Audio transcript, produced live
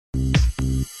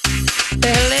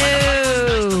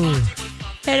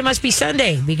it must be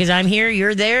Sunday because I'm here,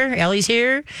 you're there, Ellie's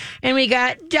here, and we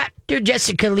got Dr.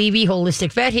 Jessica Levy,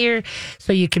 holistic vet here,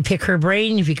 so you can pick her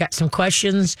brain if you got some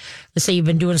questions. Let's say you've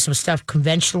been doing some stuff,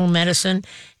 conventional medicine,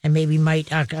 and maybe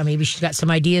maybe she's got some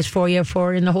ideas for you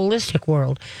for in the holistic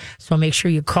world. So make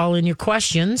sure you call in your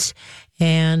questions.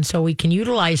 And so we can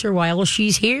utilize her while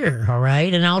she's here, all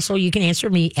right? And also you can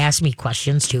ask me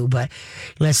questions too, but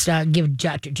let's give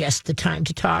Dr. Jess the time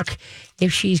to talk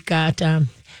if she's got,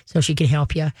 so she can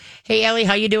help you. Hey, Ellie,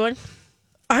 how you doing?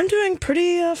 I'm doing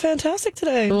pretty fantastic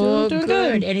today. Oh, doing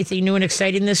good. Anything new and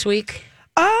exciting this week?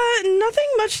 Nothing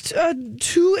much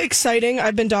too exciting.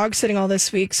 I've been dog sitting all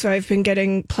this week, so I've been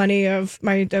getting plenty of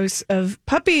my dose of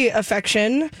puppy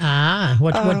affection.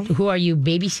 Who are you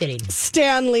babysitting?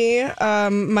 Stanley,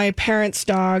 my parents'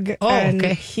 dog, and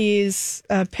he's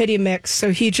a pity mix,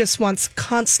 so he just wants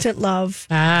constant love.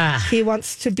 He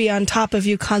wants to be on top of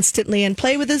you constantly and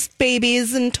play with his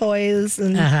babies and toys,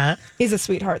 and he's a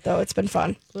sweetheart, though. It's been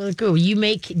fun. Well, cool. Do you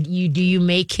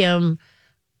make him?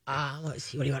 Let's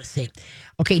see. What do you want to say?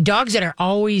 Okay, dogs that are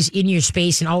always in your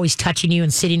space and always touching you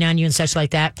and sitting on you and such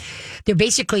like that, they're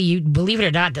basically, you believe it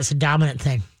or not, that's a dominant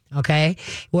thing. Okay,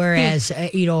 whereas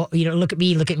look at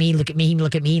me, look at me, look at me,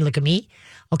 look at me, look at me.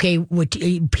 Okay,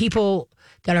 people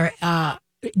that are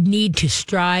need to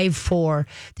strive for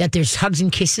that. There's hugs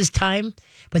and kisses time,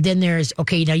 but then there's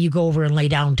now you go over and lay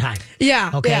down time.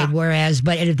 Yeah. Okay. Yeah. Whereas,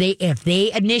 but if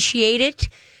they initiate it,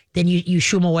 then you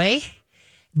shoo them away.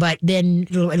 But then,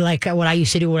 like what I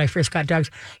used to do when I first got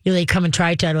dogs, they come and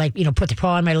try to put their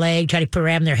paw on my leg, try to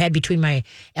ram their head between my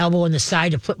elbow and the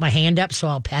side to put my hand up, so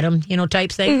I'll pet them, type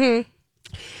thing. Mm-hmm.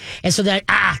 And so that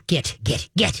get.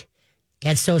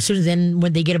 And so as soon as then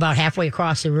when they get about halfway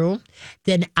across the room,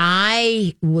 then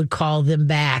I would call them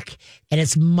back, and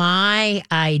it's my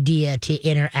idea to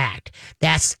interact.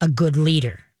 That's a good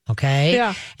leader. Okay.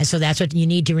 Yeah. And so that's what you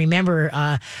need to remember,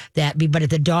 but if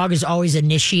the dog is always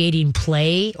initiating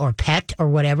play or pet or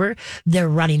whatever, they're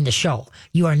running the show.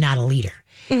 You are not a leader.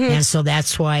 Mm-hmm. And so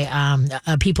that's why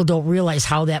people don't realize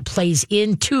how that plays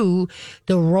into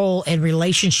the role and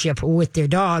relationship with their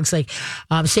dogs. Like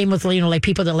same with like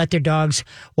people that let their dogs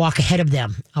walk ahead of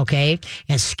them, okay,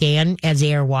 and scan as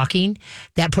they are walking.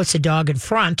 That puts the dog in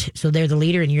front, so they're the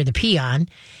leader and you're the peon,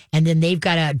 and then they've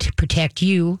got to protect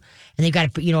you. And they've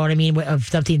got to, you know what I mean, of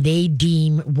something they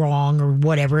deem wrong or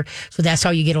whatever. So that's how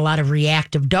you get a lot of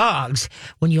reactive dogs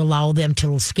when you allow them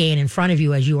to scan in front of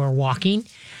you as you are walking.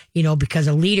 Because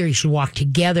a leader, you should walk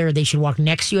together. They should walk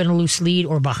next to you on a loose lead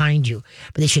or behind you.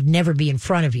 But they should never be in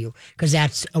front of you, because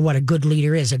that's what a good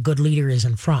leader is. A good leader is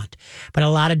in front. But a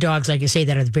lot of dogs, like I say,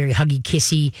 that are very huggy,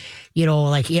 kissy,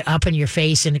 like up in your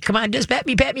face and come on, just pet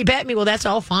me, pet me, pet me. Well, that's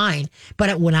all fine.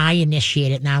 But when I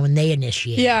initiate it now, when they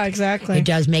initiate yeah, exactly. It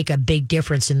does make a big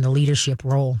difference in the leadership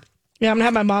role. Yeah, I'm going to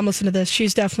have my mom listen to this.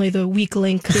 She's definitely the weak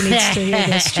link who needs to hear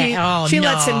this. She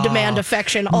lets him demand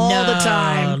affection all the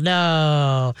time.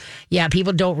 No. Yeah,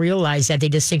 people don't realize that. They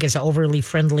just think it's an overly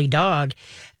friendly dog.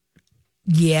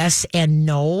 Yes and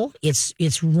no.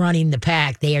 It's running the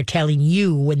pack. They are telling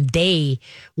you when they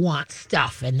want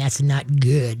stuff, and that's not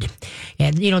good.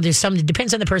 And there's it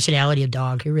depends on the personality of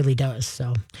dog. It really does.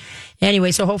 So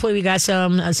anyway, so hopefully we got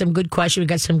some good questions. We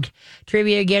got some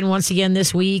trivia again once again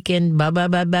this week, and blah blah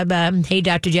blah blah blah. Hey,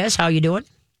 Dr. Jess, how you doing?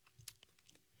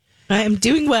 I am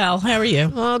doing well. How are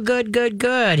you? Oh, good.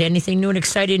 Anything new and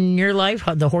exciting in your life?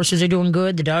 The horses are doing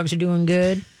good. The dogs are doing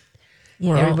good.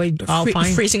 We're all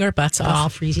fine. Freezing our butts off. All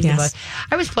freezing the butts.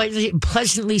 I was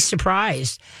pleasantly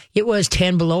surprised. It was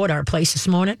 10 below at our place this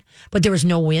morning, but there was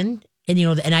no wind. And,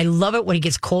 and I love it when it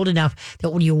gets cold enough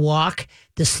that when you walk,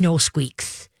 the snow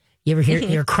squeaks. You ever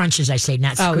hear crunches, I say,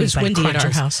 not squeaks, it was but windy crunches. at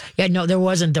our house. Yeah, no, there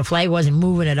wasn't. The flag wasn't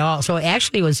moving at all. So it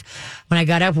actually was, when I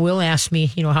got up, Will asked me,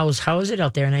 how is it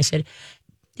out there? And I said,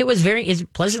 it's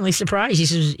pleasantly surprised. He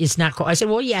says, it's not cold. I said,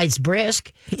 well, yeah, it's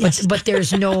brisk, but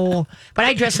there's no, but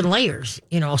I dress in layers,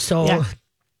 so,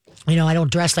 I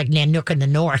don't dress like Nanook in the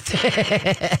north.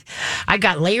 I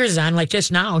got layers on, like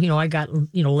just now, I got,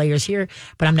 layers here,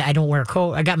 but I don't wear a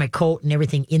coat. I got my coat and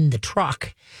everything in the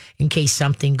truck in case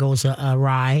something goes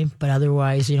awry. But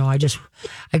otherwise,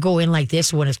 I go in like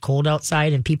this when it's cold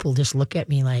outside and people just look at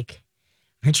me like,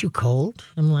 aren't you cold?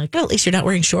 I'm like, well, at least you're not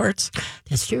wearing shorts.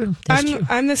 That's true.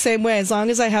 I'm the same way. As long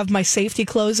as I have my safety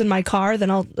clothes in my car, then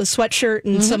a sweatshirt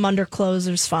and some underclothes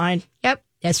is fine. Yep.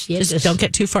 That's it. Just don't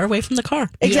get too far away from the car.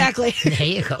 Exactly.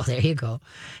 Yeah. There you go.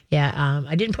 Yeah.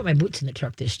 I didn't put my boots in the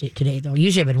truck today, though.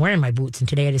 Usually I've been wearing my boots, and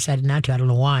today I decided not to. I don't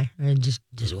know why. Just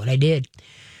what I did.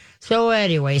 So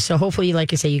anyway, hopefully,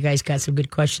 like I say, you guys got some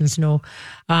good questions.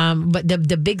 But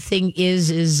the big thing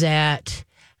is that,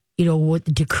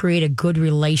 to create a good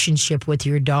relationship with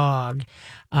your dog.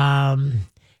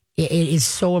 It is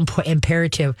so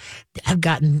imperative. I've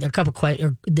gotten a couple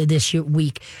questions this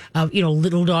week of,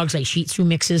 little dogs like Shih Tzu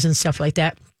mixes and stuff like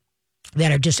that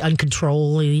are just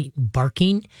uncontrollably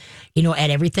barking, at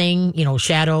everything,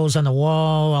 shadows on the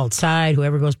wall, outside,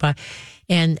 whoever goes by.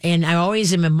 And I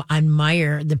always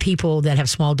admire the people that have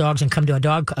small dogs and come to a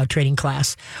dog training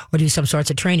class or do some sorts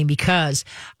of training, because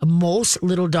most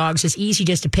little dogs, it's easy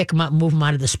just to pick them up and move them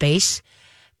out of the space.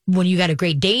 When you got a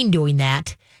Great Dane doing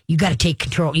that, you got to take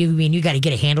control. You got to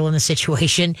get a handle on the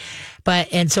situation.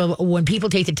 And so when people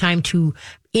take the time to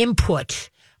input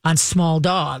on small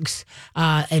dogs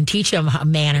and teach them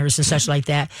manners and such like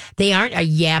that, they aren't a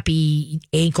yappy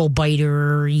ankle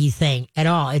biter-y thing at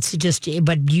all. It's just,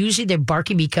 but usually they're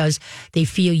barking because they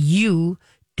feel you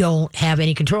don't have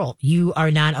any control. You are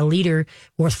not a leader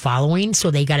worth following, so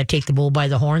they got to take the bull by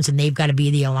the horns, and they've got to be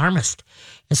the alarmist.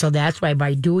 And so that's why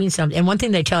by doing something, and one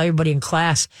thing they tell everybody in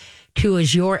class too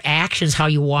is your actions, how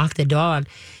you walk the dog.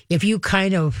 If you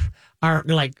kind of are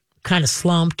kind of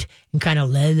slumped and kind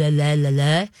of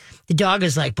the dog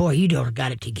is like, boy, you don't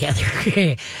got it together.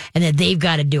 And then they've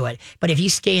got to do it. But if you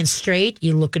staying straight,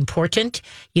 you look important,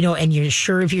 and you're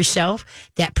sure of yourself,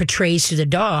 that portrays to the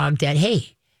dog that, hey,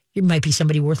 you might be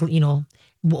somebody worth,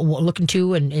 looking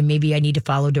to, and maybe I need to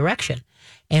follow direction.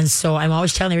 And so I'm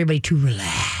always telling everybody to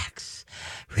relax.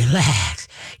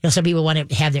 Some people want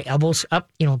to have their elbows up,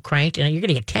 cranked, and you're going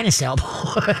to get tennis elbow.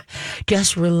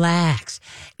 Just relax,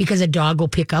 because a dog will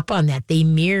pick up on that. They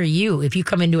mirror you. If you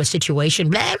come into a situation,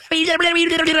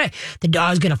 the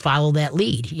dog's going to follow that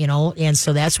lead, and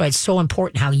so that's why it's so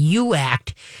important how you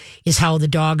act is how the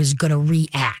dog is going to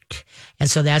react. And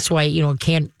so that's why,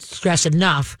 can't stress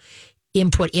enough.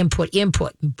 Input.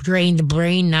 Drain the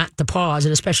brain, not the paws.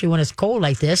 And especially when it's cold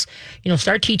like this,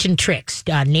 start teaching tricks.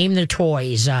 Name their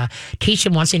toys. Teach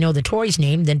them once they know the toy's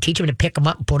name, then teach them to pick them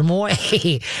up and put them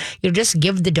away. Just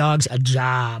give the dogs a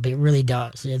job. It really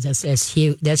does. That's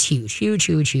huge. That's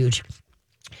huge.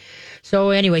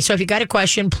 So anyway, if you got a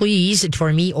question, please,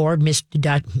 for me or Mr.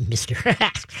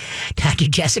 Dr.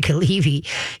 Jessica Levy,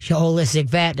 holistic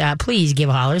vet, please give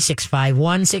a holler,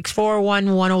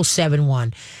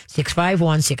 651-641-1071,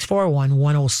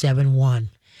 651-641-1071.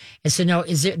 And so now,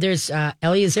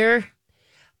 Ellie, is there, she's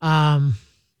on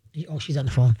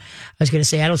the phone. I was going to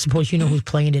say, I don't suppose you know who's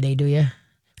playing today, do you?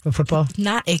 For football?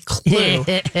 Not a clue.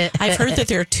 I've heard that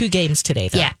there are 2 games today,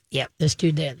 though. Yeah, there's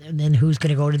 2 there. And then who's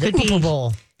going to go to the Super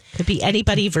Bowl? Could be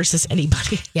anybody versus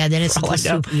anybody. Yeah, then it's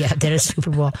Super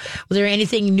Bowl. Was there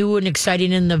anything new and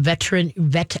exciting in the vet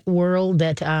world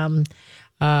that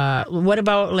what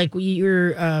about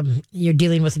you're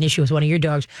dealing with an issue with one of your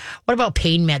dogs? What about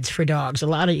pain meds for dogs? A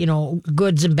lot of,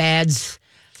 goods and bads,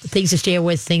 things to stay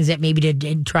with, things that maybe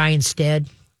to try instead.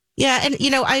 Yeah, and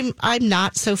I'm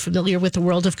not so familiar with the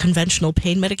world of conventional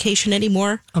pain medication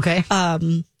anymore. Okay.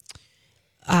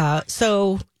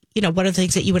 So one of the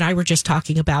things that you and I were just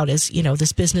talking about is,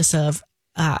 this business of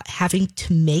having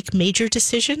to make major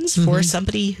decisions for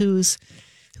somebody who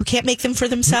can't make them for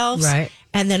themselves. Right.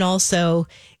 And then also,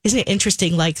 isn't it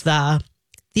interesting, like the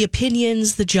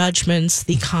opinions, the judgments,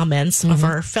 the comments of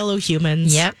our fellow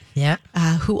humans. Yeah.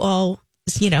 Who all,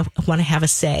 want to have a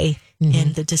say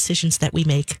in the decisions that we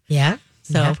make. Yeah.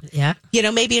 So, yeah.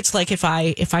 Maybe it's like if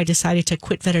I decided to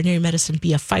quit veterinary medicine,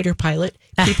 be a fighter pilot,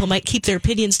 people might keep their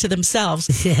opinions to themselves.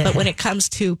 But when it comes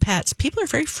to pets, people are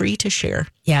very free to share.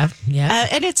 Yeah.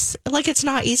 And it's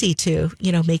not easy to,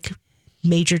 make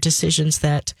major decisions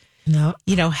that,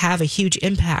 have a huge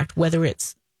impact, whether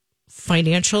it's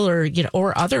financial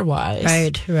or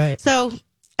otherwise. Right. So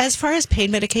as far as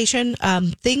pain medication,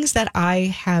 things that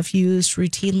I have used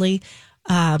routinely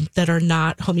that are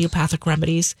not homeopathic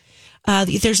remedies,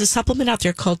 there's a supplement out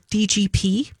there called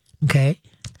DGP. Okay.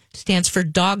 Stands for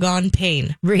doggone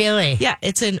pain. Really? Yeah,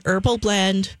 it's an herbal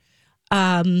blend.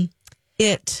 Some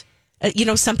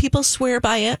people swear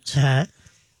by it.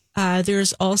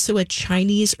 There's also a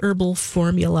Chinese herbal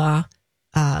formula.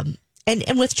 And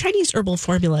with Chinese herbal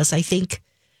formulas, I think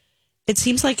it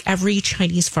seems like every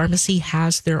Chinese pharmacy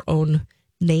has their own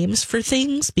names for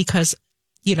things because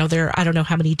there are, I don't know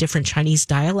how many different Chinese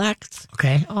dialects.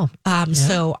 Okay.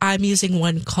 So I'm using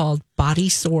one called Body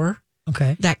Sore.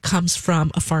 Okay. That comes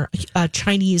from a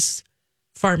Chinese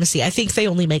pharmacy. I think they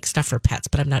only make stuff for pets,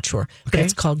 but I'm not sure. Okay. But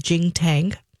it's called Jing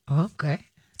Tang. Okay.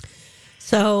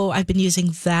 So I've been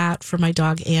using that for my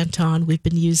dog Anton. We've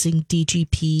been using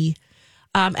DGP.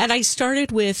 And I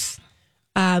started with,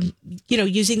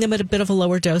 using them at a bit of a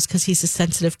lower dose because he's a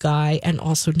sensitive guy and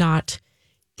also not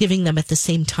giving them at the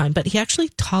same time, but he actually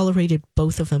tolerated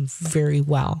both of them very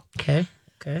well. Okay.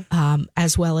 Okay.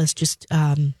 As well as just,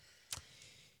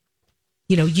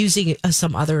 using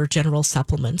some other general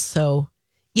supplements. So,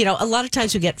 a lot of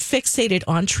times we get fixated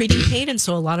on treating pain. And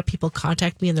so a lot of people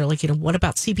contact me and they're like, what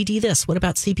about CBD this? What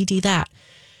about CBD that?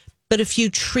 But if you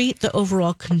treat the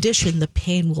overall condition, the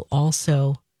pain will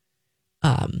also,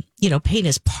 pain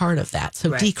is part of that.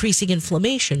 So decreasing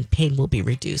inflammation, pain will be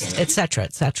reduced, et cetera,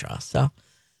 et cetera. So.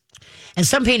 And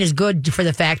some pain is good for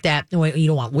the fact that you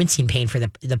don't want wincing pain for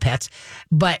the pets,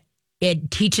 but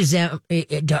it teaches them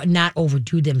to not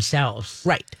overdo themselves.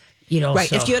 Right. Right.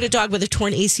 So. If you had a dog with a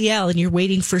torn ACL and you're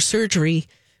waiting for surgery,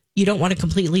 you don't want to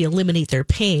completely eliminate their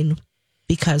pain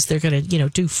because they're going to,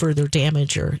 do further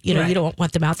damage, or, you don't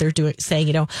want them out there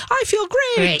saying, I feel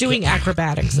great, doing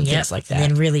acrobatics and things like that.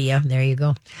 And really, there you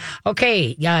go.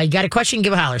 Okay. You got a question?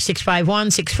 Give a holler.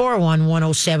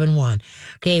 651-641-1071.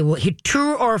 Okay. Well,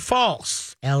 true or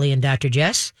false, Ellie and Dr.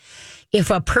 Jess? If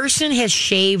a person has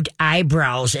shaved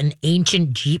eyebrows in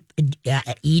ancient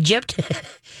Egypt,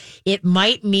 it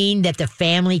might mean that the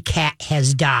family cat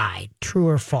has died. True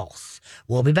or false?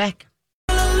 We'll be back.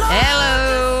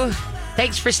 Hello.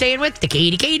 Thanks for staying with the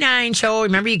KDK9 show.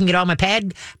 Remember, you can get all my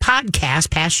podcast,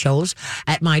 past shows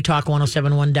at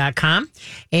mytalk1071.com.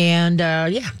 And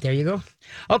there you go.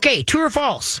 Okay, true or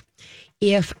false?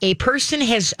 If a person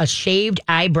has shaved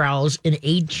eyebrows in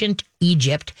ancient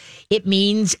Egypt, it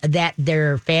means that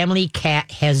their family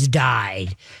cat has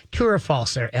died. True or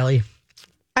false, there, Ellie?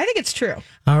 I think it's true.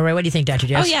 All right, what do you think, Dr.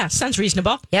 Jess? Oh, yeah, sounds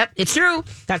reasonable. Yep, it's true.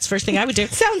 That's the first thing I would do.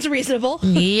 Sounds reasonable.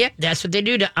 Yep, that's what they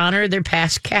do to honor their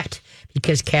past cat,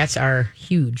 because cats are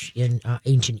huge in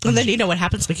ancient Egypt. And then you know what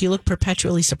happens? Like, you look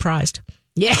perpetually surprised.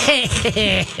 Yeah.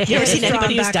 You ever seen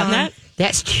anybody who's done that?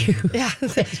 That's true. Yeah.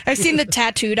 I've seen the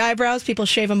tattooed eyebrows. People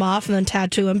shave them off and then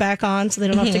tattoo them back on so they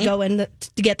don't have to go in to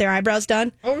get their eyebrows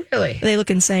done. Oh, really? They look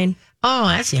insane. Oh,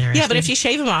 that's interesting. Yeah, but if you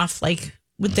shave them off,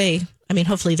 would they,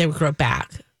 hopefully they would grow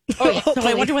back. Oh, yeah. So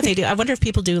I wonder what they do. I wonder if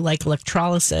people do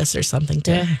electrolysis or something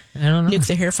to I don't know. nuke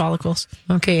the hair follicles.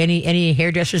 Okay, any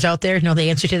hairdressers out there know the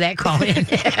answer to that? Call in.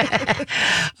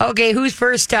 Okay, who's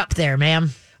first up there,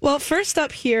 ma'am? Well, first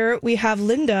up here, we have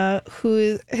Linda,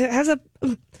 who has a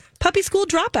puppy school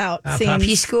dropout.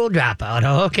 Puppy school dropout.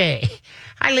 Okay.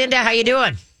 Hi, Linda. How you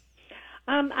doing?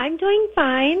 I'm doing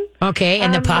fine. Okay,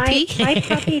 and the puppy? My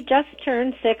puppy just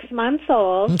turned 6 months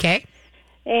old. Okay.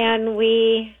 And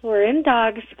we were in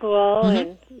dog school,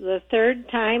 and the third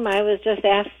time I was just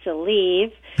asked to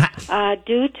leave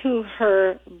due to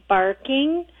her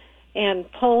barking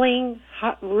and pulling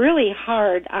really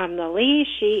hard on the leash.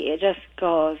 She just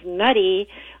goes nutty,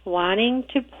 wanting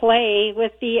to play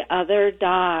with the other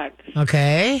dogs.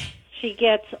 Okay. She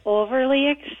gets overly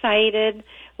excited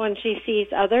when she sees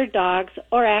other dogs,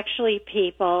 or actually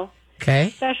people,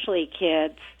 especially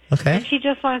kids. Okay. And she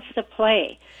just wants to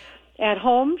play. At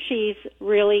home, she's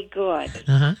really good.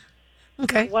 Uh-huh.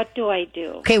 Okay. What do I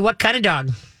do? Okay, what kind of dog?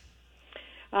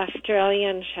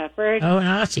 Australian Shepherd. Oh, an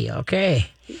Aussie. Okay.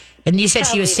 And you said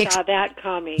she was 6. Saw that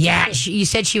coming. Yeah, you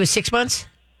said she was 6 months?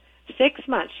 6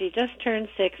 months. She just turned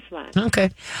 6 months.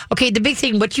 Okay. Okay, the big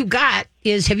thing, what you got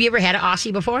is, have you ever had an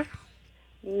Aussie before?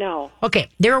 No. Okay,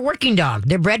 they're a working dog.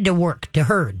 They're bred to work, to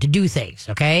herd, to do things,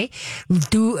 okay?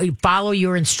 Follow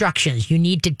your instructions. You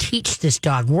need to teach this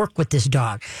dog, work with this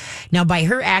dog. Now, by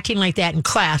her acting like that in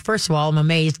class, first of all, I'm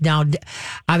amazed. Now,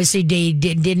 obviously, they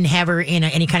didn't have her in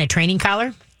any kind of training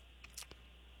collar?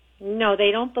 No,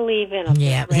 they don't believe in a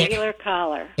regular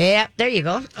collar. Yeah, there you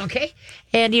go. Okay.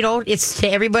 And, it's to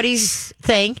everybody's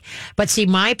thing. But see,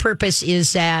 my purpose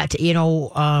is that,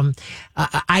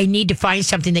 I need to find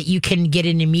something that you can get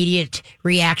an immediate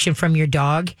reaction from your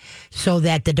dog so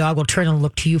that the dog will turn and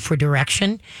look to you for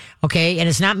direction. Okay. And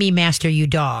it's not me, master you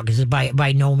dog,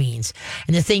 by no means.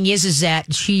 And the thing is that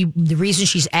the reason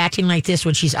she's acting like this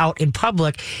when she's out in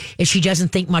public is she doesn't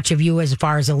think much of you as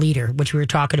far as a leader, which we were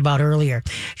talking about earlier.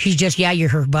 She's just, you're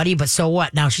her buddy, but so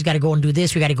what? Now she's got to go and do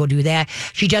this. We got to go do that.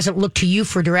 She doesn't look to you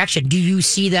for direction. Do you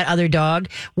see that other dog?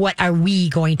 What are we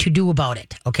going to do about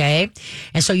it? Okay.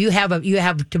 And so you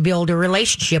have to build a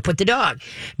relationship with the dog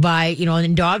by,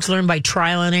 and dogs learn by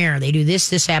trial and error. They do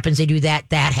this happens. They do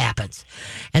that happens.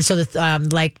 And so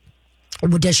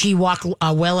does she walk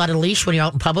well out of leash when you're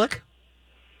out in public?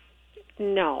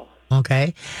 No.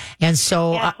 Okay. And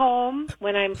so at home,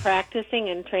 when I'm practicing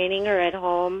and training her at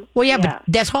home. Well, but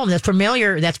that's home. That's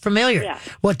familiar. Yeah.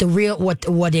 What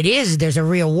it is, there's a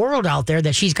real world out there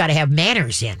that she's got to have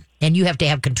manners in, and you have to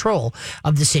have control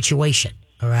of the situation.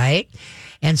 All right.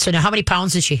 And so now, how many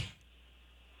pounds is she?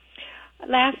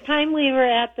 Last time we were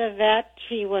at the vet,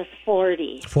 she was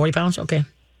 40. 40 pounds? Okay.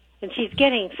 And she's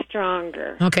getting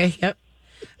stronger. Okay, yep.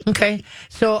 Okay.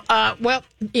 So, well,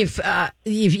 if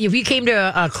you came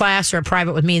to a class or a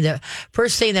private with me, the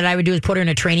first thing that I would do is put her in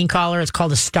a training collar. It's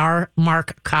called a Star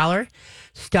Mark collar.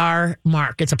 Star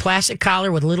Mark. It's a plastic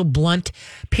collar with little blunt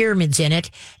pyramids in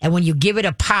it. And when you give it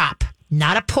a pop,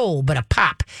 not a pull, but a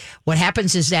pop, what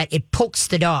happens is that it pokes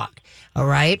the dog. All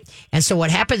right. And so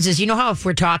what happens is, you know how if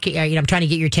we're talking, I'm trying to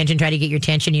get your attention,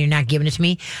 and you're not giving it to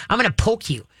me, I'm going to poke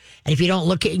you. And if you don't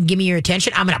look at and give me your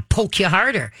attention, I'm going to poke you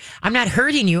harder. I'm not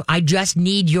hurting you. I just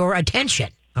need your attention.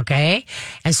 Okay.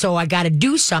 And so I got to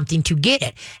do something to get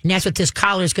it. And that's what this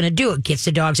collar is going to do. It gets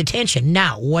the dog's attention.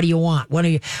 Now, what do you want? What are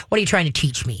you trying to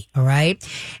teach me? All right.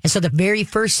 And so the very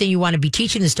first thing you want to be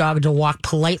teaching this dog is to walk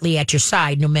politely at your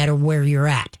side, no matter where you're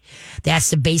at. That's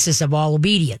the basis of all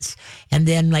obedience. And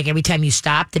then like every time you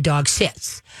stop, the dog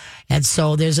sits. And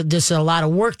so there's a lot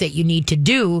of work that you need to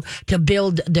do to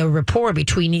build the rapport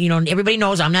between, everybody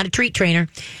knows I'm not a treat trainer.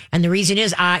 And the reason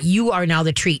is you are now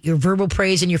the treat, your verbal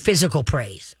praise and your physical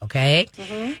praise. Okay.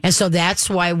 Mm-hmm. And so that's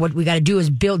why what we got to do is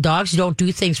build. Dogs don't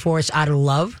do things for us out of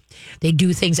love. They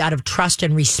do things out of trust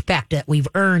and respect that we've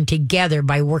earned together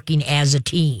by working as a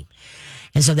team.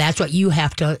 And so that's what you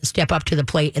have to step up to the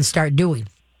plate and start doing.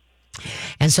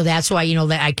 And so that's why,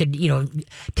 that I could,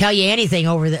 tell you anything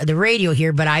over the radio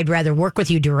here, but I'd rather work with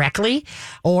you directly,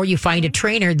 or you find a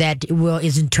trainer that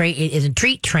isn't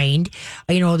treat trained,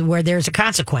 where there's a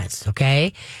consequence.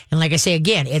 Okay. And like I say,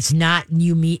 again, it's not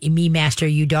me master,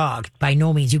 you dog, by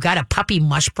no means. You got a puppy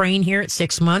mush brain here at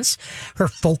 6 months. Her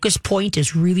focus point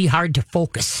is really hard to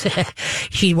focus.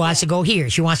 She wants to go here.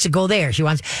 She wants to go there.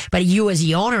 But you as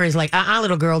the owner is like,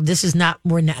 little girl, this is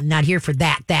we're not here for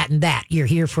that, and that. You're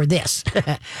here for this.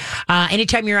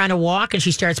 Anytime you're on a walk and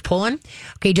she starts pulling,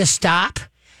 okay, just stop.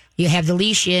 You have the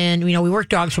leash in. We work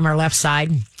dogs from our left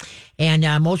side,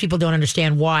 and most people don't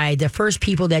understand why. The first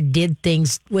people that did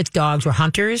things with dogs were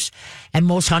hunters, and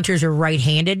most hunters are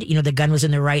right-handed. The gun was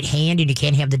in the right hand, and you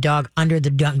can't have the dog under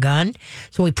the gun,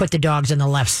 so we put the dogs on the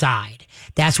left side.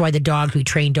 That's why we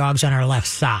train dogs on our left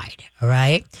side, all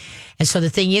right? And so the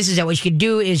thing is that what you can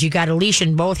do is you got a leash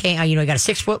in both hands. You got a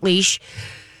 6-foot leash.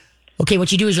 Okay,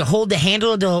 what you do is you hold the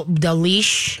handle of the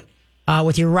leash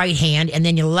with your right hand, and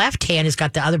then your left hand has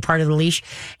got the other part of the leash.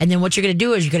 And then what you're going to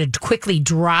do is you're going to quickly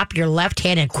drop your left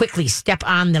hand and quickly step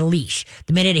on the leash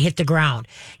the minute it hit the ground.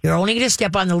 You're only going to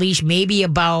step on the leash maybe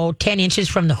about 10 inches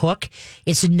from the hook.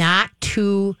 It's not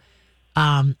to...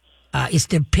 it's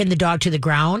to pin the dog to the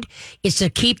ground. It's to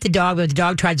keep the dog, if the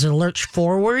dog tries to lurch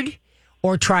forward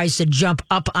or tries to jump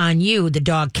up on you, the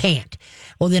dog can't.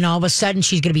 Well, then all of a sudden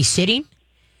she's going to be sitting,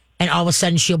 and all of a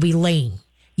sudden she'll be laying.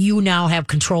 You now have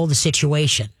control of the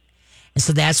situation. And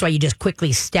so that's why you just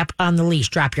quickly step on the leash,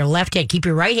 drop your left hand, keep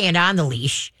your right hand on the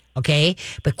leash, okay?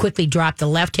 But quickly drop the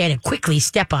left hand and quickly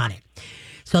step on it.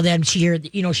 So then she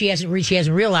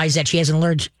hasn't realized that she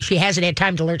hasn't had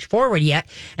time to lurch forward yet.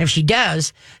 And if she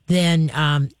does, then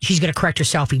she's going to correct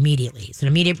herself immediately. It's an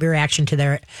immediate reaction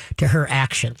to her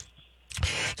action.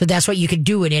 So that's what you could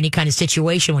do in any kind of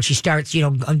situation when she starts,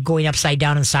 going upside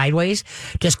down and sideways.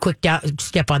 Just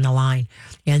step on the line.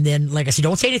 And then, like I said,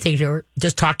 don't say anything to her.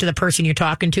 Just talk to the person you're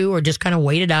talking to, or just kind of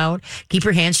wait it out. Keep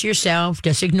your hands to yourself.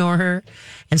 Just ignore her.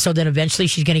 And so then eventually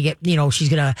she's going to get, she's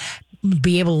going to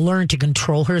be able to learn to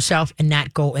control herself and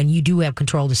not go. And you do have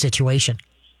control of the situation.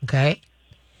 Okay.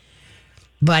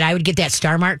 But I would get that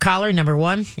Star Mark collar, number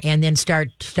one, and then start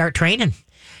training.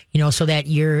 So that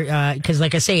you're, because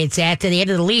like I say, it's at the end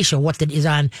of the leash, or what is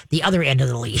on the other end of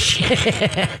the leash.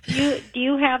 Do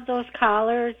you have those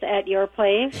collars at your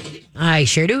place? I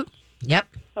sure do. Yep.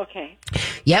 Okay.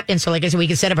 Yep. And so, like I said, we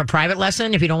can set up a private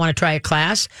lesson if you don't want to try a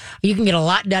class. You can get a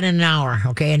lot done in an hour.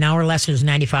 Okay. An hour lesson is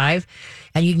 $95,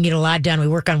 and you can get a lot done. We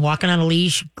work on walking on a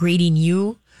leash, greeting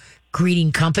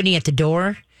company at the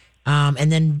door, and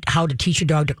then how to teach your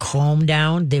dog to calm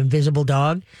down, the invisible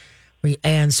dog.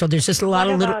 And so there's just a lot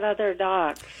of little... What about other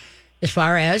dogs? As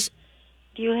far as?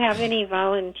 Do you have any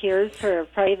volunteers for a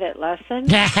private lesson?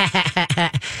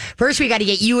 First, we got to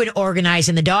get you organized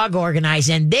and the dog organized,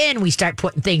 and then we start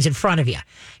putting things in front of you.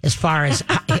 As far as,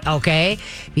 okay?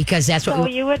 Because that's what... So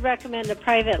you would recommend a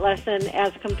private lesson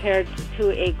as compared to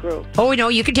a group? Oh, no,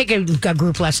 you can take a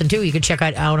group lesson, too. You can check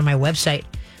out on my website.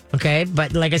 Okay,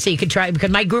 but like I say, you can try, because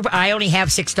my group, I only have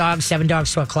 7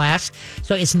 dogs to a class,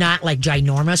 so it's not like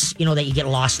ginormous, that you get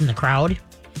lost in the crowd.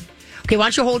 Okay, why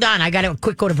don't you hold on? I got to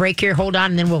go to break here. Hold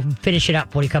on, and then we'll finish it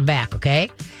up when you come back, okay?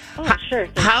 Oh, sure.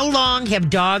 How long have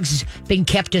dogs been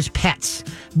kept as pets?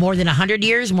 More than 100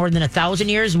 years? More than 1,000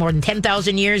 years? More than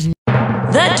 10,000 years?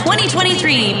 The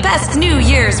 2023 Best New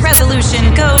Year's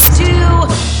Resolution goes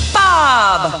to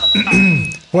Bob.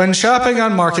 When shopping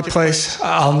on Marketplace,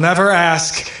 I'll never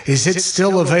ask, is it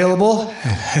still available?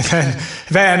 And then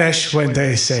vanish when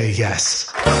they say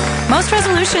yes. Most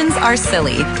resolutions are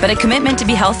silly, but a commitment to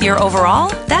be healthier overall,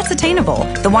 that's attainable.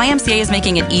 The YMCA is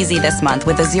making it easy this month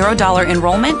with a $0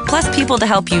 enrollment, plus people to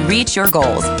help you reach your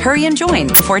goals. Hurry and join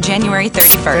before January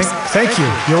 31st. Thank you.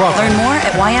 You're welcome. Learn more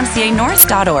at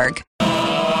ymcanorth.org.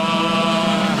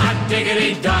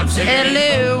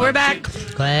 Hello, we're back.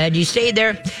 Glad you stayed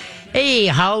there. Hey,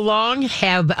 how long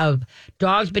have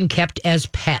dogs been kept as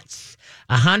pets?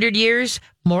 100 years?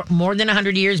 More than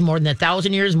 100 years? More than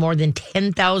 1,000 years? More than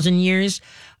 10,000 years?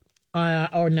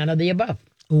 Or none of the above?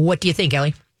 What do you think,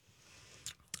 Ellie?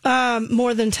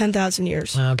 More than 10,000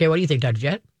 years. Okay, what do you think, Dr.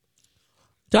 Jet?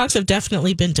 Dogs have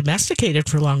definitely been domesticated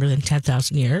for longer than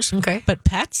 10,000 years. Okay. But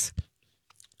pets?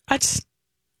 That's...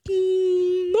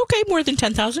 okay, more than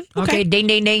 10,000. Okay, ding,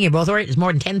 ding, ding. You're both right. It's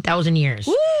more than 10,000 years.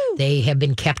 Woo! They have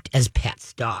been kept as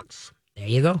pets, dogs. There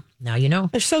you go. Now you know.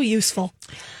 They're so useful.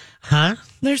 Huh?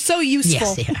 They're so useful.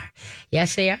 Yes, they are.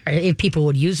 Yes, they are. If people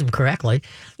would use them correctly,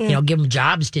 give them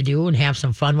jobs to do and have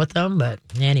some fun with them. But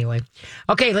anyway.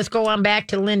 Okay, let's go on back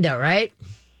to Linda, right?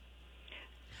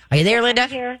 Are you there, Linda? I'm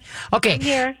here. Okay. I'm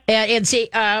here. And see,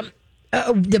 I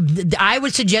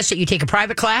would suggest that you take a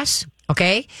private class.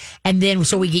 Okay. And then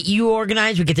so we get you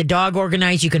organized, we get the dog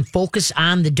organized. You can focus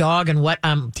on the dog and what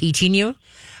I'm teaching you.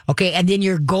 Okay. And then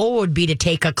your goal would be to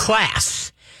take a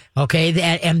class.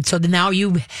 Okay. And so now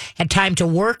you had time to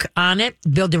work on it,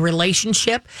 build a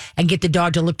relationship, and get the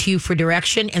dog to look to you for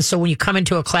direction. And so when you come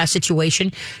into a class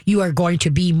situation, you are going to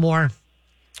be more,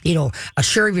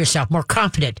 assured of yourself, more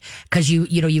confident because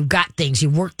you've got things,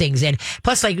 you've worked things. And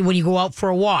plus, like when you go out for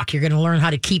a walk, you're going to learn how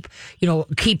to keep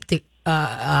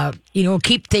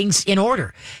things in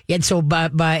order. And so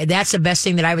by that's the best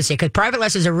thing that I would say, because private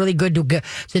lessons are really good to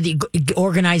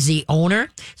organize the owner,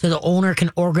 so the owner can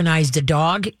organize the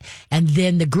dog. And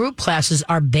then the group classes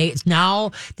are based.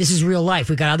 Now this is real life.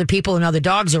 We've got other people and other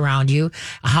dogs around you,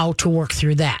 how to work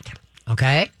through that.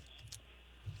 Okay.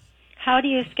 How do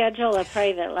you schedule a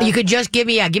private lesson? You could just give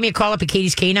me a call up at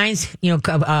Katie's Canines.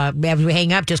 As we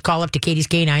hang up, just call up to Katie's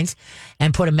Canines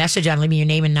and put a message on. Leave me your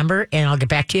name and number, and I'll get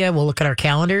back to you. We'll look at our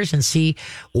calendars and see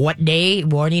what day,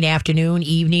 morning, afternoon,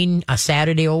 evening, a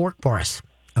Saturday will work for us.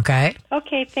 Okay.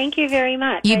 Okay. Thank you very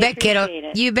much. You I bet, kiddo.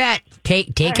 it. You bet.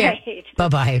 Take care. Right. Bye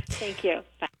bye. Thank you.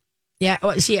 Bye. Yeah.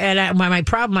 Well, see, and my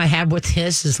problem I have with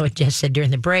this is what Jess said during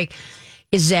the break,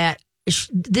 is that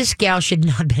this gal should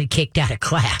not have been kicked out of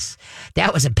class.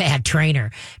 That was a bad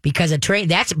trainer, because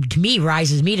that's to me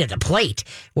rises me to the plate.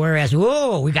 Whereas,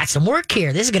 whoa, we got some work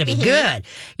here. This is going to be good.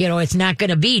 It's not going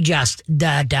to be just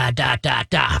da.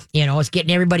 It's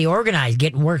getting everybody organized,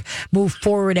 getting work, move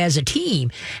forward as a team.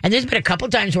 And there's been a couple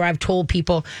times where I've told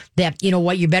people that,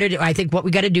 what you better do. I think what we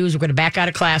got to do is we're going to back out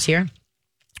of class here.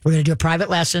 We're going to do a private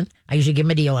lesson. I usually give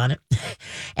them a deal on it.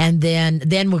 And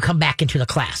then we'll come back into the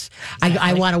class. Exactly.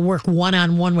 I want to work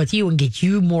one-on-one with you and get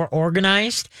you more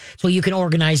organized so you can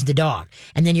organize the dog.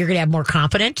 And then you're going to have more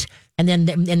confidence. And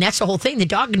that's the whole thing. The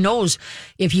dog knows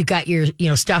if you got your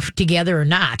stuff together or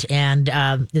not. And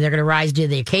they're going to rise to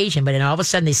the occasion. But then all of a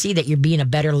sudden they see that you're being a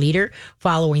better leader,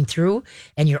 following through,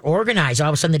 and you're organized. All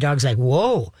of a sudden the dog's like,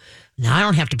 whoa. Now I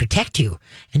don't have to protect you.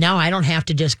 And now I don't have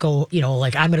to just go,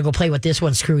 like I'm going to go play with this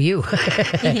one, screw you.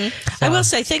 I will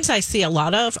say things I see a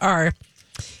lot of are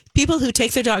people who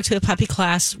take their dog to a puppy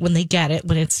class when they get it,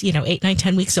 when it's, 8, 9,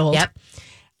 10 weeks old. Yep.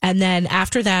 And then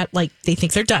after that, like they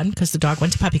think they're done because the dog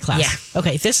went to puppy class. Yeah.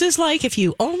 Okay, this is like if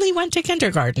you only went to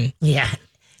kindergarten. Yeah.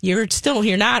 You're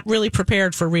not really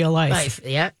prepared for real life.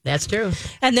 Yeah, that's true.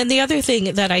 And then the other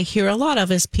thing that I hear a lot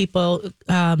of is people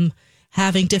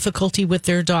having difficulty with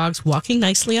their dogs walking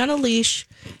nicely on a leash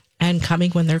and coming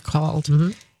when they're called. Mm-hmm.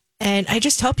 And I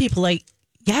just tell people,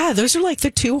 those are like the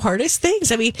two hardest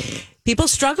things. I mean, people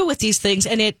struggle with these things,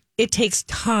 and it takes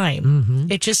time.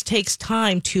 Mm-hmm. It just takes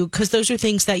time because those are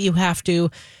things that you have to.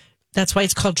 That's why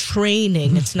it's called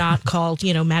training. It's not called,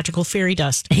 magical fairy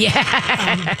dust.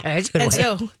 Yeah. That's a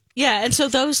good way. And so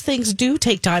those things do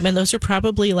take time, and those are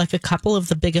probably like a couple of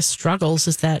the biggest struggles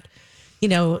is that,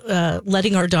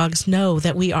 letting our dogs know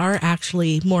that we are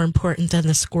actually more important than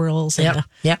the squirrels and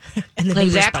the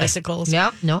neighbors' bicycles.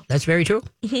 Yeah, no, that's very true.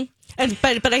 Mm-hmm. And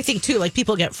but I think too, like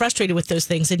people get frustrated with those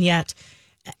things, and yet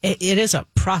it is a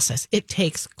process. It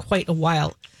takes quite a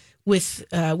while. With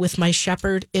my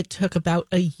shepherd, it took about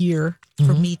a year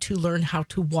for me to learn how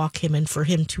to walk him and for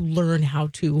him to learn how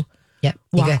to Yep.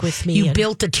 walk with me. You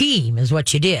built a team is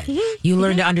what you did. You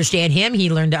learned to understand him. He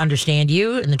learned to understand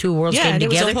you, and the two worlds came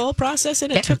together. Yeah, it was a whole process,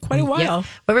 and it took quite a while. Well,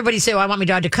 everybody say, I want my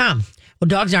dog to come. Well,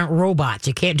 dogs aren't robots.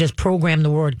 You can't just program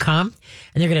the word come,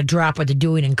 and they're going to drop what they're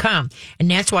doing and come. And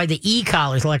that's why the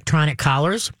e-collars, electronic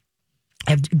collars,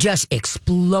 have just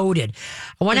exploded.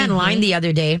 I went online the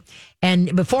other day,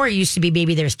 and before it used to be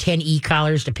maybe there's 10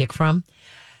 e-collars to pick from.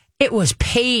 It was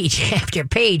page after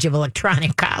page of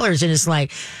electronic collars, and it's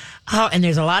like, oh, and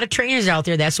there's a lot of trainers out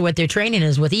there. That's what their training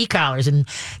is with e-collars, and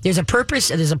there's a purpose.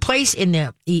 There's a place in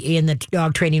the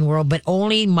dog training world, but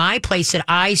only my place that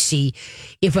I see.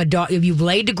 If you've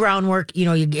laid the groundwork,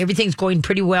 everything's going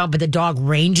pretty well, but the dog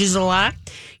ranges a lot,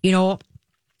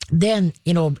 then,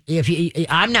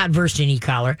 I'm not versed in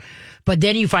e-collar, but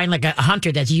then you find like a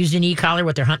hunter that's used an e-collar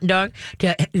with their hunting dog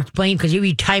to explain, because if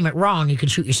you time it wrong, you can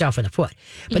shoot yourself in the foot.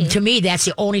 But to me, that's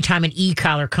the only time an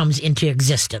e-collar comes into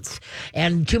existence.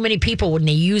 And too many people, when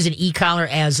they use an e-collar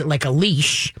as like a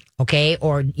leash, okay,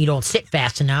 or you don't sit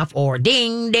fast enough, or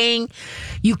ding, ding,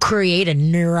 you create a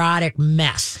neurotic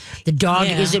mess. The dog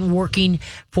isn't working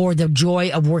for the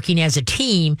joy of working as a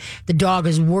team. The dog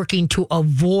is working to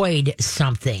avoid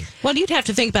something. Well, you'd have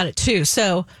to think about it too.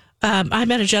 So I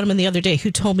met a gentleman the other day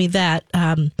who told me that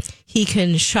he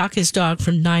can shock his dog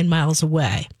from 9 miles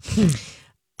away.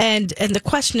 And the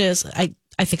question is, I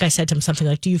think I said to him something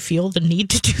like, do you feel the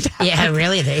need to do that? Yeah,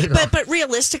 really? There you go. But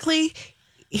realistically,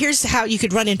 here's how you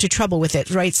could run into trouble with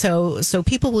it, right? So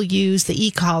people will use the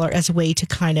e-collar as a way to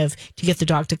to get the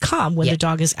dog to come when the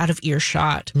dog is out of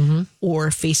earshot or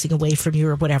facing away from you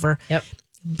or whatever. Yep.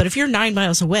 But if you're 9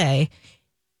 miles away,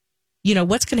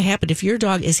 what's going to happen if your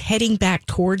dog is heading back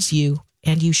towards you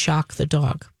and you shock the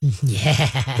dog?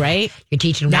 Yeah. Right? You're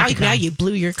teaching them not to come. Now you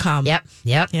blew your cum. Yep.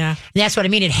 Yeah. And that's what I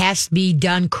mean. It has to be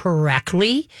done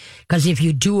correctly, because if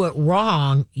you do it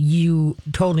wrong, you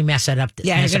totally mess it up.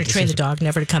 Yeah, you're going to train the dog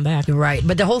never to come back. Right.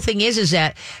 But the whole thing is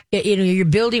that, you're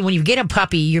building, when you get a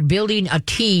puppy, you're building a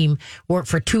team work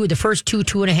for the first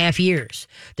 2.5 years.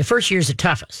 The first year is the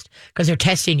toughest because they're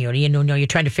testing you. You're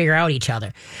trying to figure out each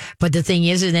other. But the thing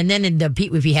is, and then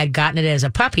if you had gotten it as a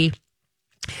puppy,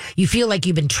 you feel like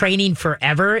you've been training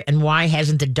forever, and why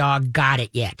hasn't the dog got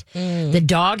it yet? The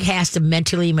dog has to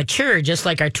mentally mature, just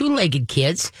like our two-legged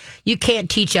kids. You can't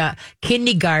teach a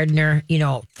kindergartner,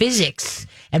 physics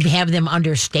and have them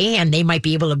understand. They might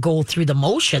be able to go through the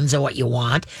motions of what you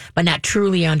want, but not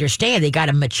truly understand. They got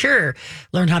to mature,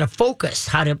 learn how to focus,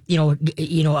 how to,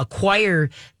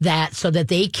 acquire that so that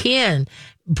they can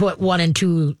put 1 and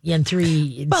 2 and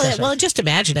 3. Well, just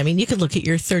imagine. I mean, you could look at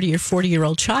your 30 or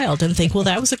 40-year-old child and think, well,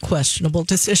 that was a questionable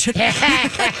decision.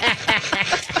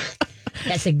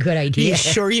 That's a good idea. Are you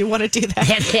sure you want to do that?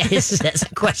 That's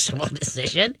a questionable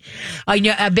decision.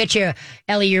 I bet you,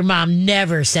 Ellie, your mom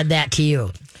never said that to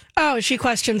you. Oh, she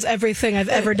questions everything I've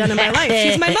ever done in my life.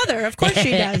 She's my mother. Of course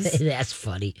she does. That's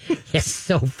funny. That's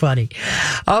so funny.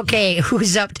 Okay,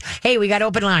 who's up? Hey, we got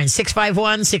open lines,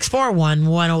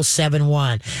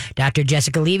 651-641-1071. Dr.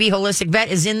 Jessica Levy, holistic vet,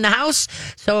 is in the house.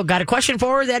 So got a question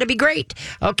for her. That'd be great.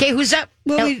 Okay, who's up?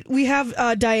 Well, we have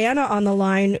Diana on the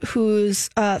line, whose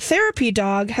therapy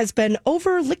dog has been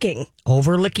over-licking.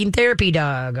 Over-licking therapy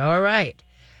dog. All right.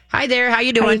 Hi there. How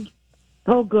you doing? Hi.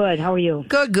 Oh, good. How are you?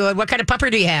 Good. What kind of pupper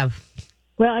do you have?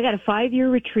 Well, I got a 5-year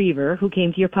retriever who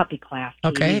came to your puppy class.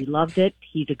 Okay. He loved it.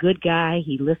 He's a good guy.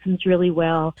 He listens really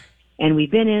well. And we've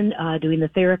been in doing the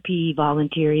therapy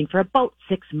volunteering for about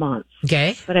 6 months.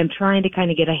 Okay. But I'm trying to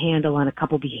kind of get a handle on a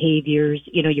couple behaviors.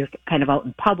 You're kind of out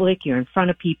in public. You're in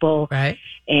front of people. Right.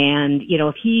 And,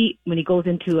 when he goes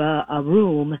into a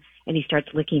room and he starts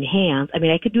licking hands, I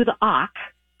mean, I could do the awk.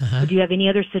 Uh-huh. Do you have any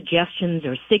other suggestions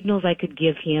or signals I could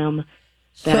give him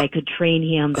that I could train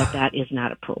him that is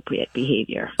not appropriate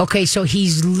behavior? Okay, so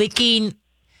he's licking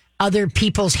other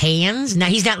people's hands? Now,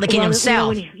 he's not licking himself.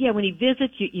 When he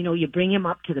visits, you bring him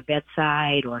up to the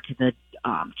bedside or to the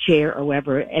chair or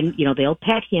wherever, and, they'll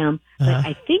pet him. Uh-huh. But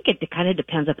I think it kind of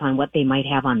depends upon what they might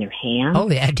have on their hands.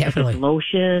 Oh, yeah, definitely. If it's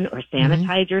lotion or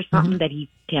sanitizer or something that he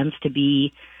tends to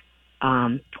be,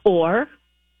 or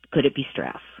could it be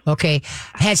stress? Okay.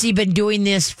 Has he been doing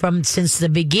this since the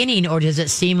beginning, or does it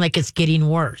seem like it's getting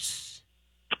worse?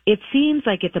 It seems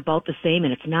like it's about the same,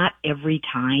 and it's not every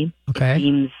time. Okay. It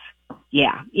seems,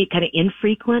 it kind of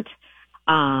infrequent.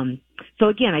 So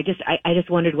again, I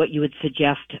just wondered what you would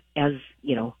suggest as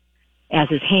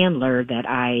his handler that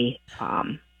I,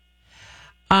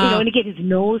 and again, his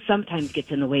nose sometimes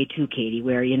gets in the way too, Katie,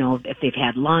 where, if they've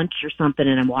had lunch or something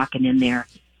and I'm walking in there,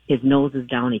 his nose is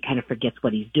down, he kind of forgets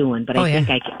what he's doing. But I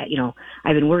think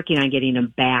I've been working on getting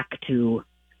him back to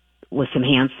with some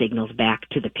hand signals back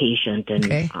to the patient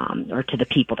and or to the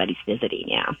people that he's visiting.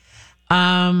 Yeah.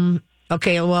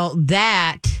 Okay. Well,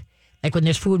 that, like when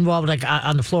there's food involved, like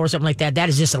on the floor or something like that, that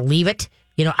is just a leave it.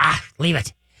 Leave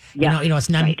it. Yeah. It's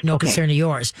no concern of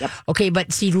yours. Yep. Okay,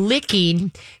 but see,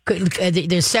 licking,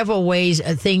 there's several ways,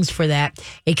 things for that.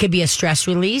 It could be a stress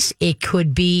release. It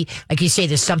could be, like you say,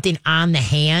 there's something on the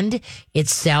hand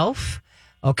itself.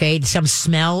 Okay, some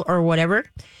smell or whatever.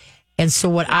 And so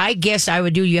what I guess I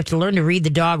would do, you have to learn to read the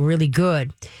dog really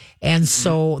good. And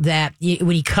so that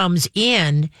when he comes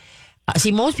in,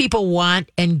 see, most people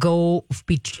want and go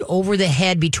over the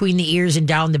head, between the ears and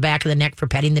down the back of the neck for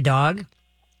petting the dog.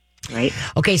 Right.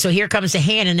 Okay, so here comes the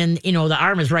hand, and then, the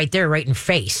arm is right there, right in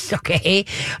face, okay?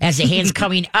 As the hand's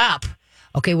coming up.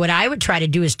 Okay, what I would try to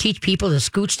do is teach people to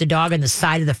scooch the dog on the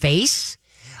side of the face,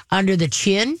 under the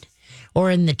chin, or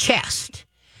in the chest.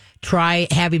 Try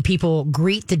having people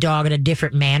greet the dog in a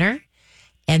different manner,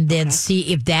 and then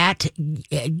see if that,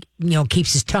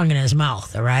 keeps his tongue in his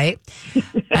mouth, all right?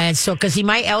 And so, because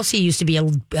my Elsie used to be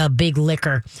a big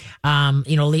licker,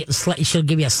 she'll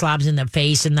give you a slobs in the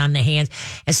face and on the hands,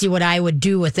 and see what I would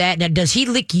do with that. Now, does he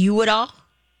lick you at all?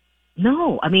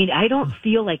 No, I mean, I don't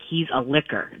feel like he's a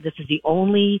licker. This is the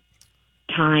only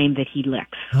time that he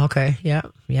licks. Okay,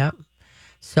 yeah.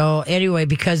 So anyway,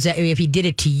 because if he did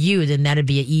it to you, then that'd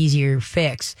be an easier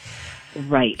fix.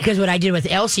 Right. Because what I did with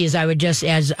Elsie is I would just,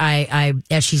 as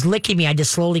she's licking me, I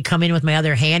just slowly come in with my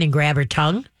other hand and grab her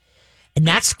tongue. And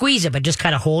not squeeze it, but just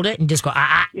kind of hold it and just go,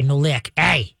 no lick.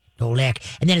 Hey, no lick.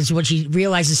 And then it's when she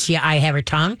realizes I have her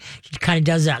tongue, she kind of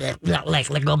does that,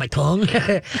 let go of my tongue.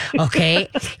 Okay.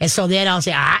 And so then I'll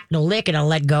say, no lick, and I'll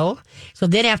let go. So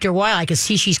then after a while, I can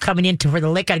see she's coming in for the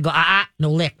lick. I'd go,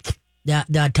 no lick.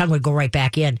 The tongue would go right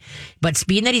back in. But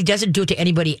being that he doesn't do it to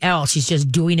anybody else, he's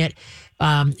just doing it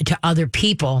to other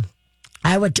people,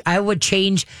 I would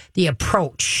change the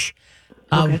approach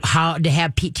of how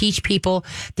to teach people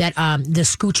that the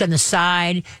scooch on the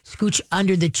side, scooch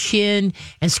under the chin,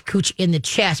 and scooch in the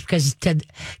chest. Because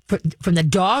from the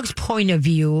dog's point of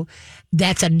view,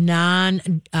 that's a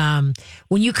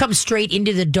when you come straight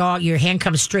into the dog, your hand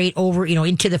comes straight over,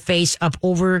 into the face, up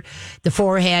over the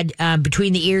forehead,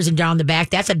 between the ears and down the back.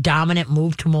 That's a dominant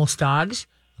move to most dogs.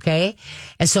 Okay.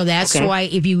 And so that's why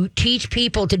if you teach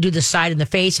people to do the side of the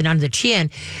face and under the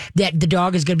chin, that the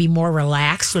dog is going to be more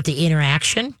relaxed with the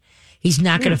interaction. He's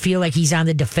not going to feel like he's on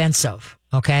the defensive.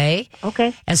 Okay.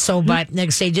 Okay. And so, but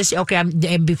like say, just,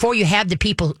 and before you have the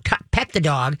people pet the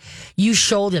dog, you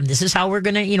show them this is how we're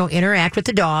going to, interact with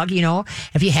the dog.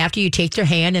 If you have to, you take their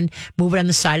hand and move it on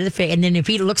the side of the face. And then if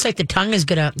he looks like the tongue is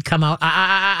going to come out,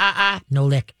 no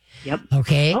lick. Yep.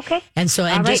 Okay. Okay. And so,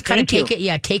 and just kind of take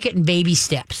it in baby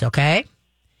steps. Okay.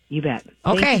 You bet.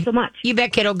 Okay. Thank you so much. You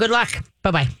bet, kiddo. Good luck.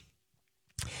 Bye-bye.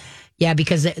 Yeah,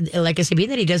 because like I said, being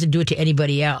that he doesn't do it to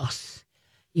anybody else,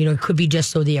 it could be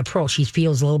just so the approach. He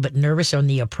feels a little bit nervous on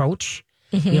the approach.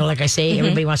 Mm-hmm. Like I say,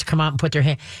 everybody wants to come out and put their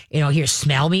hand, here,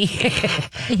 smell me.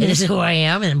 And this is who I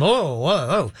am. And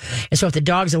whoa. And so if the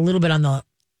dog's a little bit on the,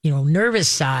 nervous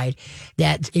side,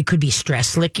 that it could be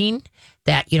stress licking.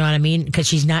 That, you know what I mean? Because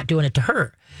she's not doing it to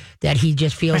her. That he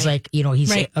just feels like,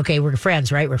 he's, okay, we're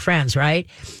friends, right? We're friends, right?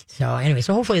 So anyway,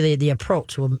 hopefully the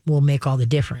approach will make all the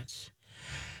difference.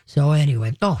 So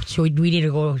anyway, so we need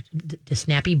to go to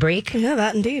snappy break? Yeah,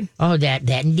 that indeed. Oh, that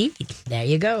indeed. There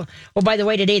you go. Oh, by the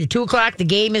way, today, the 2 o'clock, the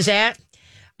game is at,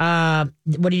 what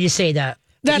did you say? That's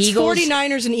Eagles?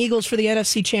 49ers and Eagles for the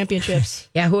NFC championships.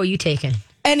 Yeah, who are you taking?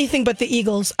 Anything but the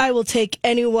Eagles. I will take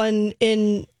anyone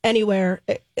in anywhere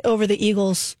over the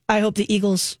Eagles. I hope the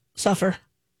Eagles suffer.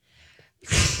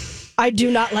 I do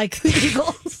not like the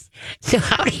Eagles. So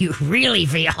how do you really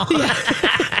feel? Yeah.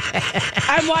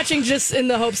 I'm watching just in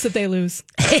the hopes that they lose.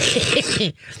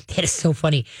 That is so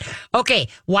funny. Okay,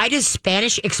 why does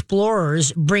Spanish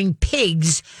explorers bring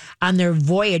pigs on their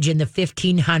voyage in the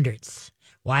 1500s?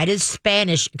 Why does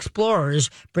Spanish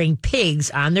explorers bring pigs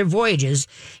on their voyages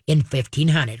in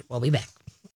 1500? We'll be back.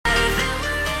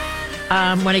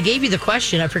 When I gave you the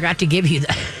question, I forgot to give you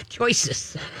the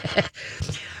choices.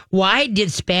 Why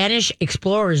did Spanish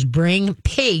explorers bring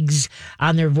pigs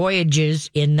on their voyages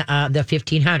in the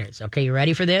 1500s? Okay, you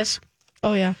ready for this?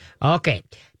 Oh, yeah. Okay.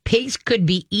 Pigs could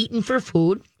be eaten for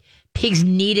food. Pigs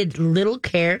needed little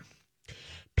care.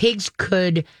 Pigs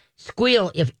could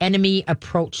squeal if enemy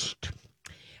approached.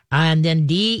 And then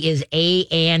D is A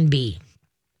and B.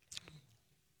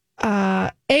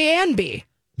 A and B.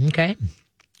 Okay.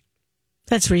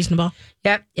 That's reasonable.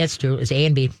 Yep, that's true. It's A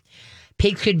and B.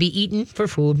 Pigs could be eaten for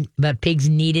food, but pigs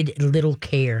needed little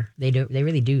care. They do. They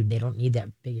really do. They don't need that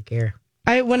big of care.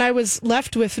 When I was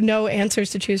left with no answers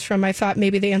to choose from, I thought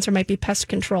maybe the answer might be pest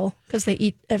control because they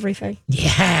eat everything.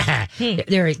 Yeah.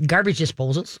 They're garbage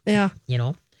disposals. Yeah.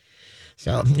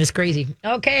 So it's crazy.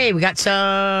 Okay, we got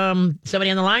somebody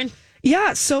on the line?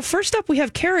 Yeah, so first up we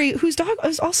have Carrie, whose dog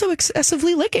is also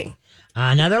excessively licking.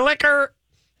 Another licker.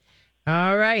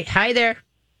 All right. Hi there.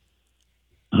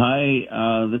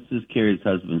 Hi, this is Carrie's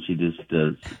husband. She just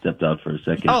stepped out for a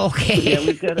second. Oh, okay. Yeah,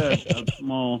 we've got a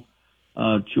small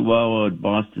Chihuahua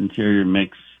Boston Terrier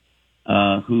mix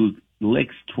who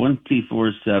licks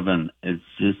 24/7. It's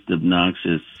just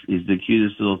obnoxious. He's the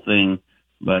cutest little thing,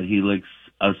 but he licks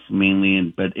us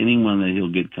mainly. But anyone that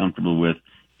he'll get comfortable with,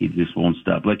 he just won't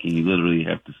stop licking. You literally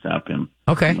have to stop him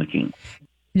from licking.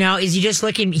 Now, is he just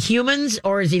licking humans,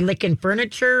 or is he licking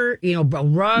furniture?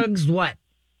 Rugs? What?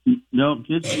 No,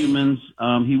 just humans.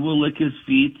 He will lick his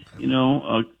feet,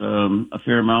 a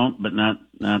fair amount, but not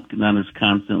as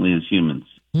constantly as humans.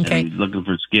 Okay. And he's looking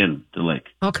for skin to lick.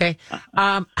 Okay.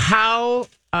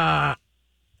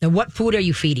 What food are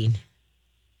you feeding?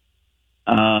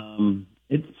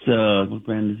 It's what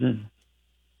brand is it?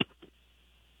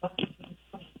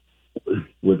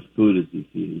 What food is he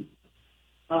feeding?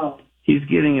 Oh. He's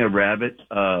getting a rabbit,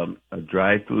 a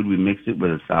dry food. We mix it with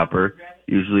a topper.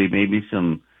 Usually, maybe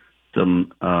some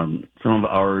of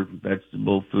our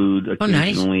vegetable food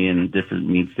occasionally, and different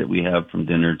meats that we have from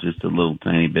dinner. Just a little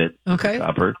tiny bit. Okay.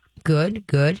 Topper. Good.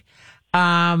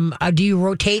 Do you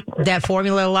rotate that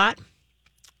formula a lot?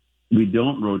 We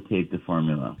don't rotate the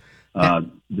formula.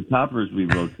 The toppers we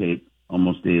rotate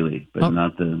almost daily, but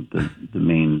not the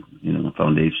main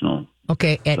foundational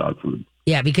dog food.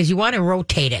 Yeah, because you want to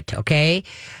rotate it, okay?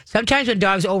 Sometimes when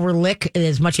dogs overlick,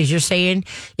 as much as you're saying,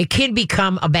 it can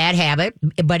become a bad habit,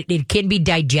 but it can be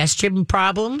digestion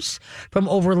problems from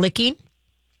overlicking.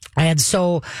 And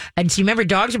so remember,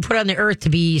 dogs are put on the earth to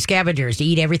be scavengers, to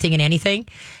eat everything and anything.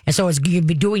 And so you'd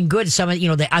be doing good, some of,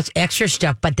 the extra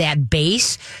stuff, but that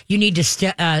base, you need to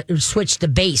switch the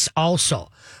base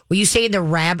also. Were you saying the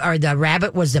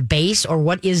rabbit was the base, or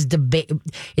what is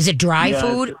is it dry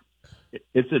food?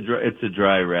 It's a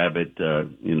dry rabbit,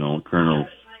 kernels,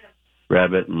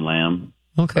 rabbit and lamb.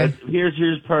 Okay. But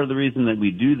here's part of the reason that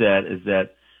we do that is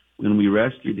that when we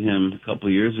rescued him a couple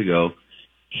of years ago,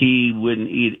 he wouldn't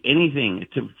eat anything.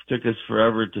 It took us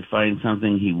forever to find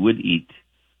something he would eat.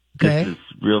 Okay. This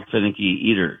real finicky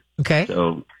eater. Okay.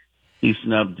 So he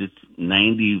snubbed just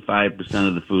 95%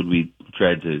 of the food we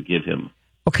tried to give him.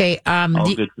 Okay.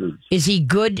 All good foods. Is he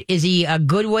good? Is he a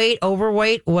good weight,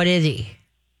 overweight? What is he?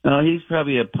 No, he's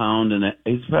probably a pound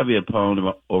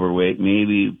overweight,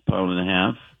 maybe a pound and a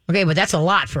half. Okay, but that's a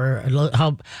lot for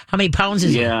how many pounds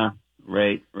is he? Yeah,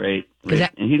 right. And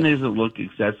he doesn't look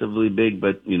excessively big,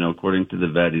 but according to the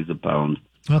vet, he's a pound.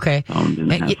 Okay. Pound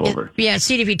and a half over. Yeah,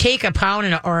 see, if you take a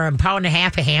pound or a pound and a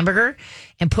half of hamburger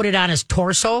and put it on his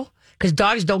torso, because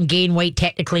dogs don't gain weight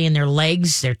technically in their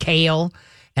legs, their tail,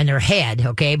 and their head,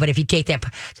 okay? But if you take that,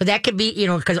 so that could be,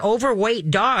 because overweight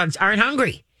dogs aren't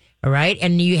hungry. All right.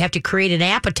 And you have to create an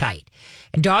appetite.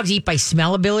 And dogs eat by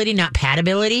smellability, not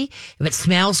patability. If it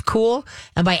smells cool,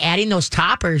 and by adding those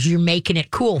toppers, you're making it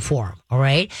cool for them. All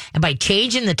right. And by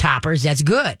changing the toppers, that's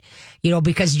good,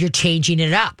 because you're changing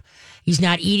it up. He's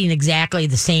not eating exactly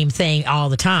the same thing all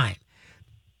the time.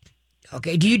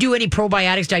 Okay. Do you do any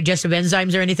probiotics, digestive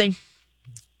enzymes, or anything?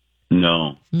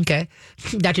 No. Okay.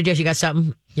 Dr. Jess, you got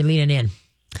something? You're leaning in.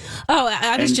 Oh,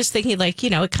 I was just thinking,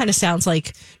 it kind of sounds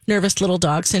like nervous little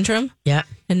dog syndrome. Yeah.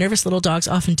 And nervous little dogs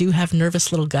often do have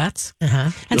nervous little guts.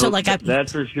 Uh-huh. And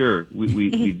that's for sure.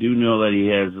 We do know that he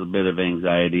has a bit of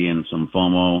anxiety and some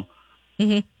FOMO.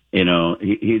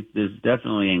 Mm-hmm. There's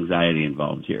definitely anxiety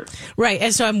involved here. Right.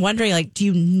 And so I'm wondering, do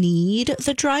you need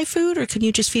the dry food, or can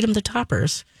you just feed him the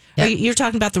toppers? Yeah. You're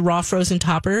talking about the raw frozen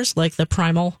toppers, like the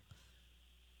Primal?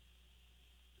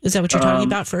 Is that what you're talking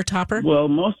about for a topper? Well,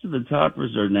 most of the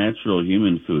toppers are natural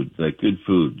human foods, like good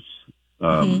foods.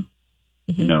 But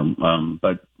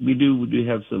we do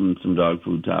have some dog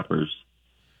food toppers,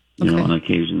 on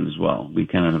occasion as well. We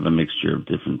kind of have a mixture of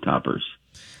different toppers.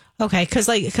 Okay, because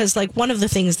one of the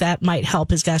things that might help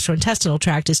his gastrointestinal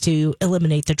tract is to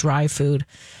eliminate the dry food,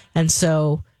 and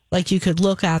so you could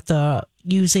look at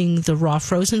using the raw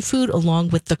frozen food along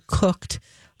with the cooked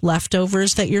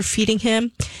leftovers that you're feeding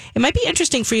him. It might be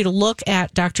interesting for you to look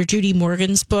at Dr. Judy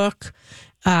Morgan's book.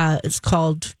 It's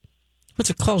called, what's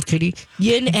it called, Katie?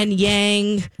 Yin and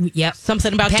Yang. Yep.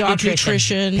 Something about dog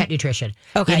nutrition. Pet nutrition.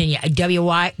 Okay.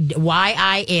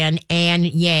 W-Y-Y-I-N and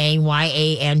Yang,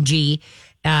 Y-A-N-G,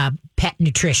 Pet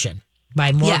Nutrition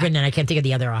by Morgan, and I can't think of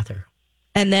the other author.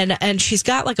 And she's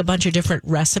got a bunch of different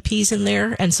recipes in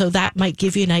there. And so that might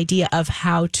give you an idea of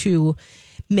how to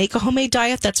make a homemade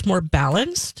diet that's more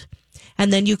balanced.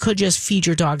 And then you could just feed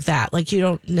your dog that. Like, you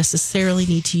don't necessarily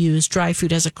need to use dry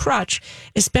food as a crutch,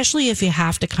 especially if you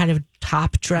have to kind of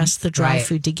top dress the dry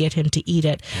food to get him to eat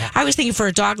it. Yeah. I was thinking for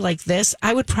a dog like this,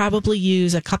 I would probably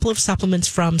use a couple of supplements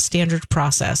from Standard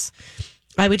Process.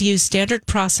 I would use Standard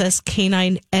Process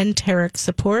Canine Enteric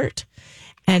Support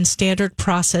and Standard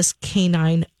Process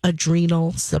Canine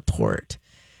Adrenal Support.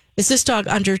 Is this dog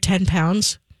under 10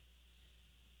 pounds?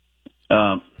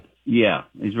 Yeah,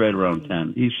 he's right around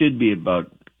 10. He should be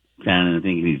about 10, and I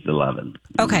think he's 11.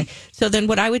 Okay, so then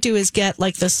what I would do is get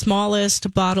like the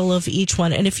smallest bottle of each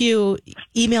one. And if you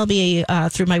email me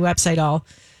through my website, I'll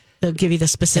give you the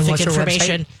specific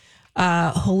information.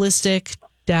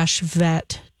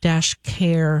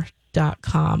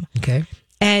 Holistic-vet-care.com. Okay.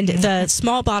 And the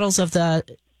small bottles of the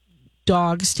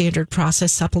dog Standard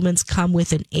Process supplements come with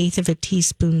 1/8 of a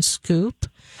teaspoon scoop.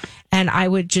 And I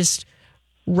would just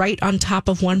right on top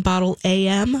of one bottle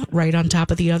AM, right on top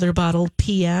of the other bottle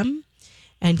PM,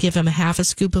 and give him a half a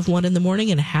scoop of one in the morning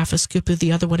and a half a scoop of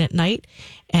the other one at night.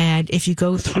 And if you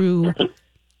go through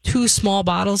 2 small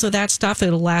bottles of that stuff,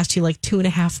 it'll last you like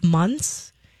 2.5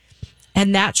 months.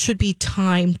 And that should be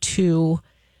time to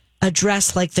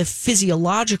address like the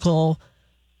physiological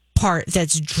part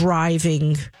that's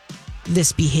driving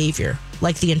this behavior,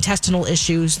 like the intestinal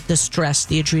issues, the stress,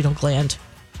 the adrenal gland,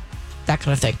 that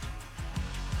kind of thing.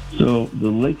 So the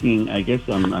licking, I guess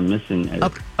I'm missing.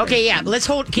 Okay, yeah. Let's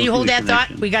hold. Can you hold that thought?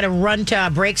 We got to run to a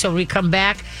break, so when we come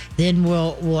back, then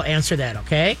we'll answer that.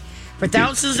 Okay. For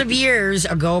thousands of years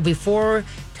ago, before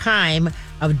time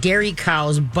of dairy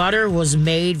cows, butter was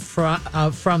made from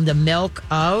the milk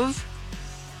of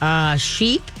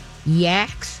sheep,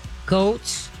 yaks,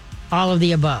 goats, all of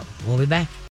the above. We'll be back.